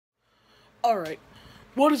Alright,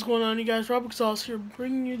 what is going on, you guys? Robert Exhaust here,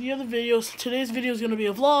 bringing you the other videos. Today's video is going to be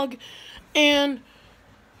a vlog, and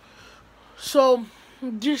so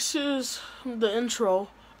this is the intro,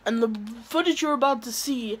 and the footage you're about to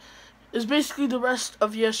see is basically the rest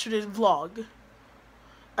of yesterday's vlog.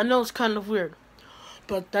 I know it's kind of weird,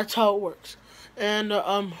 but that's how it works. And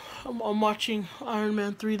I'm watching Iron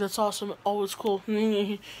Man 3. That's awesome. Always cool.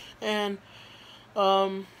 And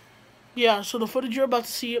yeah, so the footage you're about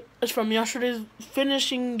to see is from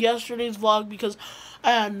finishing yesterday's vlog, because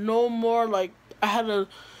I had no more, I had to,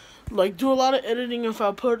 do a lot of editing if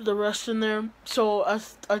I put the rest in there. So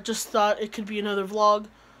I just thought it could be another vlog.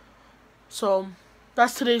 So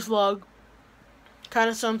that's today's vlog. Kind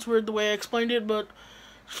of sounds weird the way I explained it, but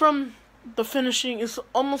from the finishing, it's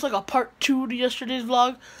almost like a part 2 to yesterday's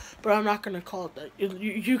vlog, but I'm not going to call it that.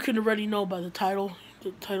 You can already know by the title.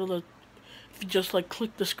 The title that, if you just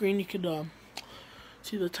click the screen, you could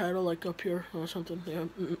see the title up here or something. Yeah.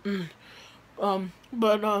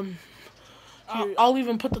 I'll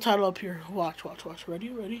even put the title up here. Watch.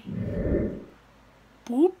 Ready?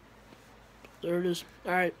 Boop. There it is.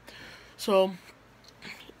 All right. So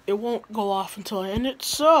it won't go off until I end it.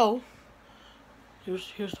 So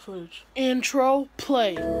here's the footage. Intro,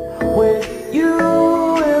 play. With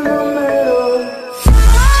you in the middle.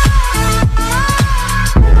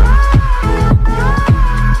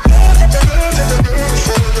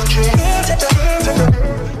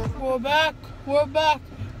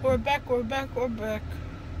 We're back.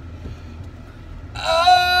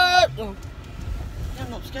 Oh. Yeah,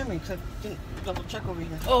 don't scare me because I didn't double check over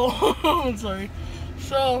here. Oh, I'm sorry.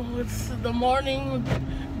 So, it's the morning,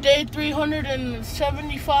 day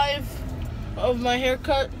 375 of my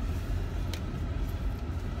haircut.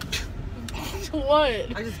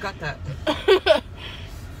 What? I just got that.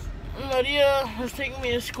 Maria is taking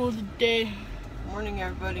me to school today. Morning,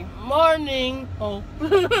 everybody. Morning. Oh.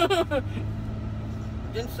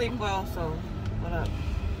 Didn't sleep well, so what up?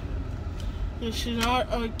 Yeah, she's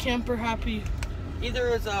not a camper happy. Either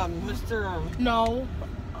is Mr. No,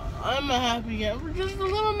 I'm a happy camper. Just a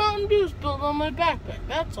little Mountain Dew spilled on my backpack.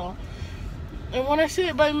 That's all. And when I say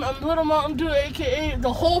it by little Mountain Dew, aka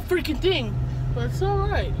the whole freaking thing, but it's all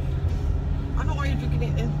right. I don't know why you're drinking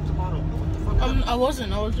it in the bottle. What the fuck? I was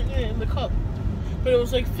drinking it in the cup, but it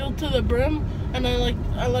was filled to the brim, and I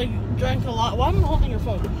drank a lot. Why am I holding your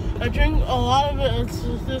phone? I drank a lot of it. It's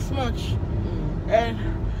just this much, and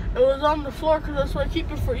it was on the floor because that's why I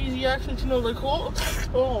keep it for easy access.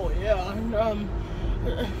 Oh yeah. And,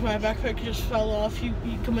 my backpack just fell off. He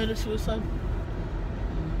committed suicide.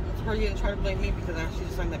 I'm surprised you didn't try to blame me because I actually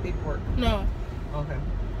just signed that paperwork. No. Okay.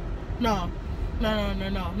 No.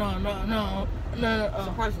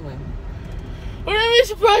 Surprisingly. What do you mean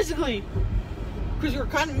surprisingly? Because you were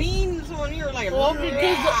kind of mean, so when you were like, well,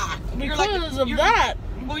 because of that.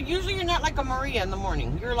 Well, usually you're not like a Maria in the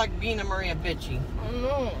morning. You're like being a Maria bitchy. I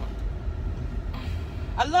know.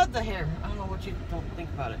 I love the hair. I don't know what you don't think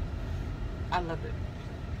about it. I love it.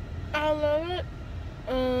 I love it.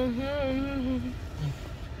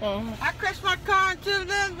 I crashed my car into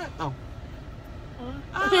the... Oh.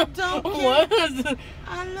 I don't care. What?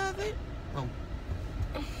 I love it. Oh.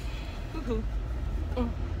 Cuckoo.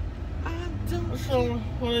 I don't So,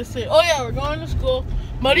 what did I say? Oh yeah, we're going to school.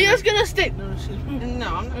 Maria's gonna stay. No,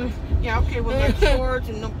 I'm not. Yeah, okay, with like shorts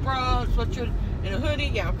and no bra, sweatshirt, and a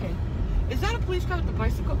hoodie. Yeah, okay. Is that a police car with a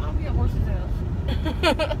bicycle? I'll be a horse's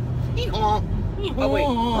ass. Hee-haw. Oh, wait.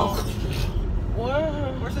 Oh.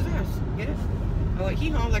 What? Horse's ass. Get it? Oh, wait.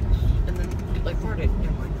 Hee-haw, and then, farted.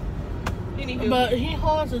 Never mind. Anywho. But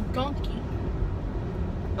hee-haw is a donkey.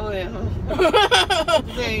 Oh, yeah.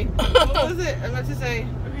 What was it? I meant to say.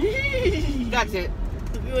 That's it.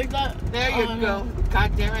 Like that? There you go.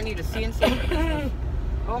 God damn, I need a CNC.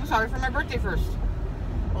 Oh, I'm sorry, for my birthday first.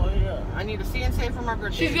 Oh, yeah. I need a CNC for my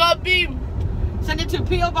birthday. She's got beam. Send it to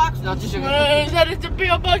P.O. Box. No, just send it to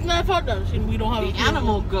P.O. Box 949. We don't have the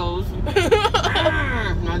animal goes.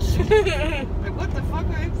 No, just like, what the fuck?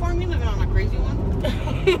 What farm you living on? A crazy one?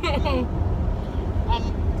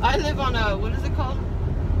 I live on a, what is it called?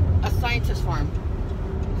 A scientist farm.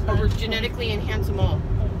 Where we're genetically enhance them all.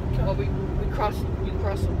 Well, we cross them.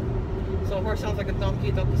 So a horse sounds like a donkey,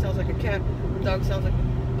 a donkey sounds like a cat, a dog sounds like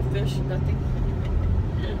a fish, nothing.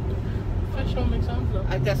 Fish don't make sounds though.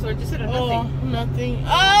 That's what I just said, nothing. Oh, nothing.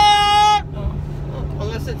 Ah! Oh.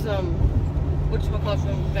 Unless it's,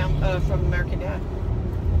 whatchamacallit from American Dad.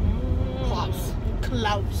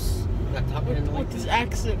 Klaus. Not talking in the with his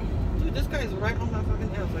accent. Dude, this guy is right on my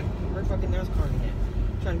fucking ass, like, we're fucking NASCAR in it.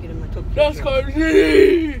 Trying to get in my Tokyo. NASCAR.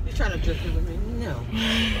 He's trying to drift with me. No.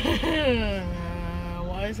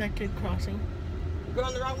 Why is that kid crossing? We're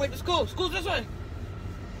going the wrong way to school. School's this way.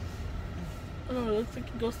 Oh, it looks like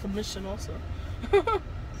it goes to Mission also.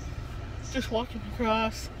 Just walking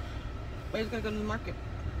across. Wait, he's gonna go to the market.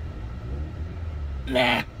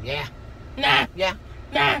 Nah. Yeah. Nah. Yeah.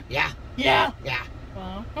 Nah. Yeah. Yeah. Yeah.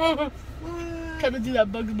 Kind of do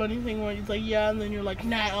that Bugs Bunny thing where he's like, yeah, and then you're like,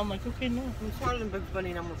 nah. I'm like, okay, no. I'm smarter than Bugs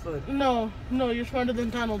Bunny and I'm with food. No, you're smarter than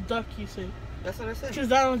Donald Duck, you say. That's what I said. Because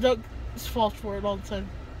Donald Duck falls for it all the time.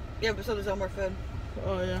 Yeah, but so does Elmer Fudd.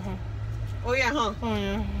 Oh, yeah, huh? Oh, yeah, huh? Oh,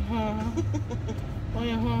 yeah, huh? Oh,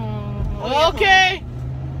 yeah, huh? Oh, yeah, Okay.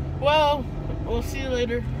 Well, we'll see you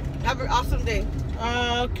later. Have an awesome day.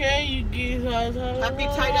 Okay, you guys have Happy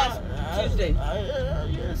Tight-Ass Tuesday.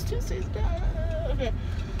 Yes, Tuesday's okay.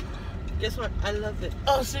 Guess what? I love it.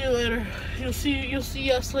 I'll see you later. You'll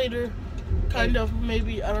see us later. Kind of,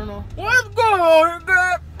 maybe, I don't know. Let's go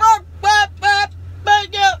back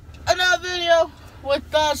up another video with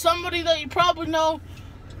somebody that you probably know.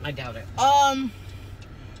 I doubt it. Her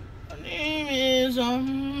name is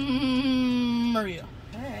Maria.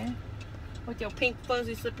 Hey. With your pink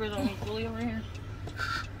fuzzy slippers on, fully over here.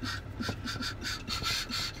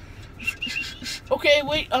 Okay,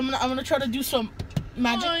 wait. I'm gonna try to do some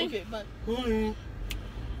magic. Hi. Okay, but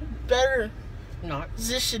better Not.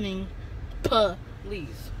 positioning.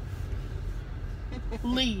 Please.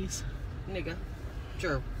 Please. Nigga.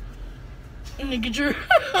 Sure. Nigga Drew.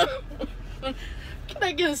 Can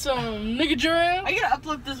I get some nigga Drew? Are you gonna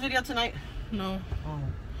upload this video tonight? No. Oh.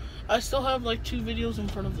 I still have like 2 videos in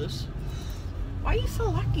front of this. Why are you so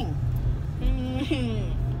lacking?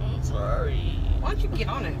 I'm sorry. Why don't you get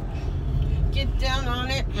on it? Get down on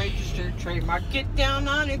it. Register trademark. Get down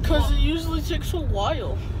on it. Because it usually takes a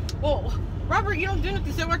while. Well, Robert, you don't do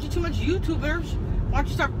nothing. Start watching too much YouTubers. Why don't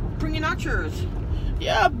you start bringing out yours?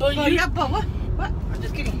 Yeah, but But what? What? I'm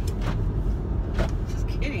just kidding. Just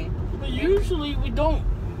kidding. But usually we don't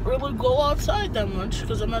really go outside that much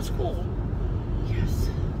because I'm at school. Yes.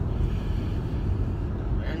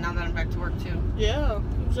 And now that I'm back to work too. Yeah,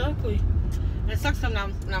 exactly. And it sucks because now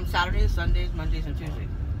I'm Saturdays, Sundays, Mondays, and Tuesdays.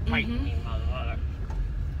 Exactly.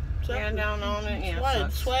 Stand down on it. Yeah,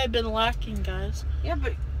 That's why I've been lacking, guys. Yeah,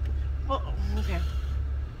 but well, okay.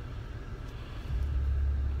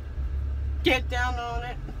 Get down on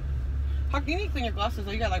it. How can you clean your glasses?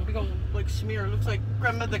 Oh, you got like big old like smear. It looks like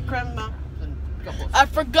crema de crema. I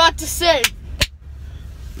forgot to say,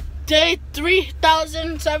 day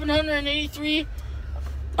 3,783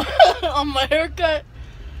 on my haircut.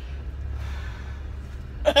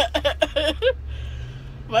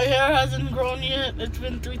 My hair hasn't grown yet. It's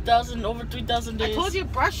been over 3,000 days. I told you,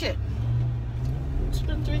 brush it. It's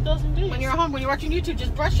been 3,000 days. When you're home, when you're watching YouTube,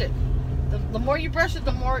 just brush it. The more you brush it,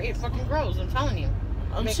 the more it fucking grows. I'm telling you.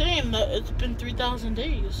 I'm saying that it's been 3,000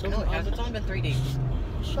 days. So No, it hasn't. It's only been 3 days. I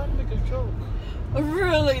was trying to make a joke.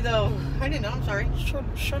 Really, though? I didn't know. I'm sorry. I was trying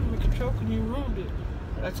to make a joke and you ruined it.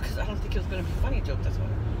 That's because I don't think it was going to be a funny joke. That's why.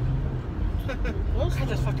 What? God,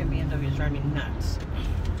 this fucking BMW is driving me nuts.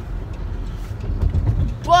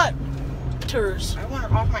 But, tours. I want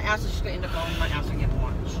her off my ass and she's going to end up on my ass again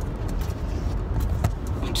once.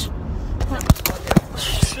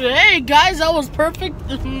 Hey guys, that was perfect.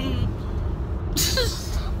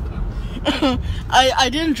 I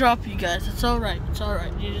didn't drop you guys. It's alright. It's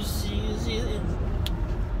alright. You just see it.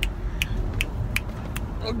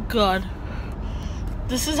 Oh god.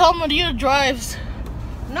 This is how Maria drives.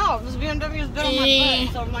 No, this BMW is been on my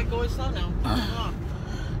butt, so I'm like going slow now.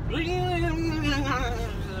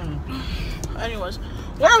 Anyways,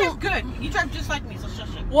 What good? You drive just like me, so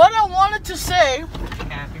shush it. What I wanted to say.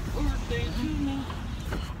 Happy birthday to me.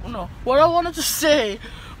 No, what I wanted to say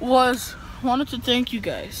was to thank you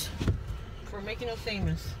guys. For making us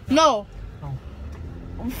famous. No. Oh.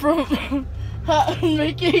 From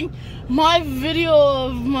making my video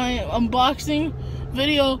of my unboxing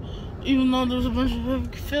video, even though there's a bunch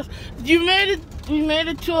of fails. We made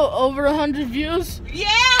it to over 100 views.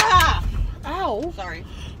 Yeah! Ow. Sorry.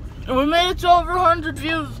 We made it to over 100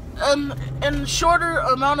 views in a shorter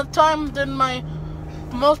amount of time than my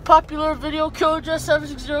most popular video,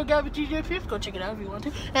 KillerJess760 Gabby TJP. Go check it out if you want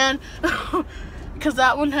to. And because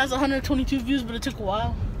that one has 122 views, but it took a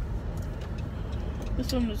while.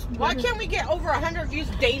 This one is. Why can't we get over 100 views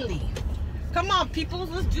daily? Come on, people,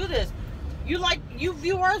 let's do this. You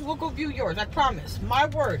view ours, we'll go view yours. I promise. My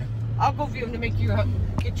word. I'll go view them to make you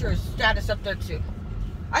get your status up there too.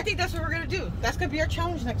 I think that's what we're gonna do. That's gonna be our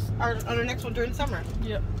challenge on our next one during the summer.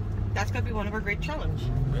 Yep. That's gonna be one of our great challenges.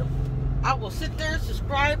 Yep. I will sit there,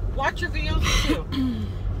 subscribe, watch your videos too.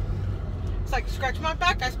 It's like scratch my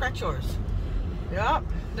back, I scratch yours. Yep.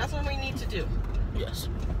 That's what we need to do. Yes.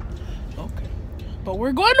 Okay. But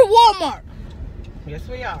we're going to Walmart. Yes,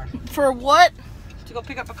 we are. For what? To go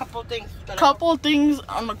pick up a couple of things. Couple things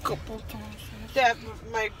on a couple times. Dad,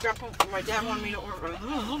 my dad wanted me to order.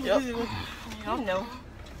 Yep. I know.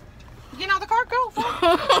 Get out of the car, go.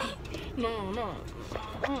 No.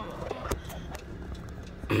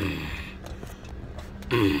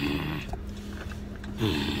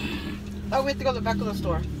 Oh, we have to go to the back of the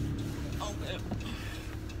store. Okay.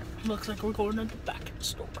 Looks like we're going to the back of the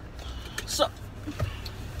store. So.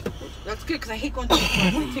 That's good, because I hate going to the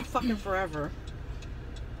store. They take fucking forever.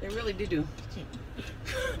 They really do.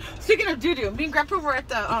 Speaking of doo-doo, me and Grandpa were at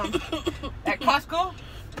the at Costco.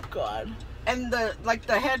 God. And the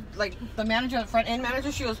head, the manager, the front end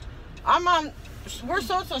manager, she goes, we're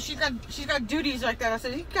so she's got duties like that. I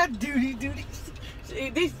said, he got duties.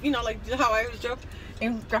 They, like how I always joke.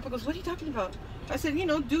 And Grandpa goes, what are you talking about? I said,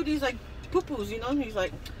 duties like poo-poos, And he's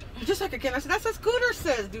like, just like a kid. I said, that's what Scooter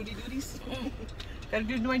says, duties. Gotta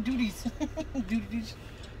do my duties. Duties.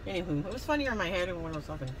 Anywho, it was funnier in my head when I was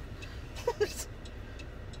talking.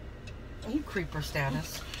 You creeper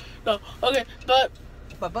status. No, okay, but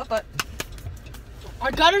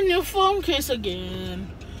I got a new phone case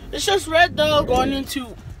again. It's just red though. Going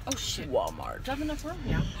into Walmart. Do you have enough room?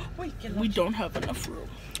 Yeah. Wait, we don't have enough room.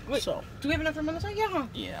 Wait, so do we have enough room on the side? Yeah.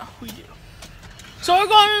 Yeah, we do. So we're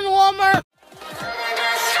going into Walmart.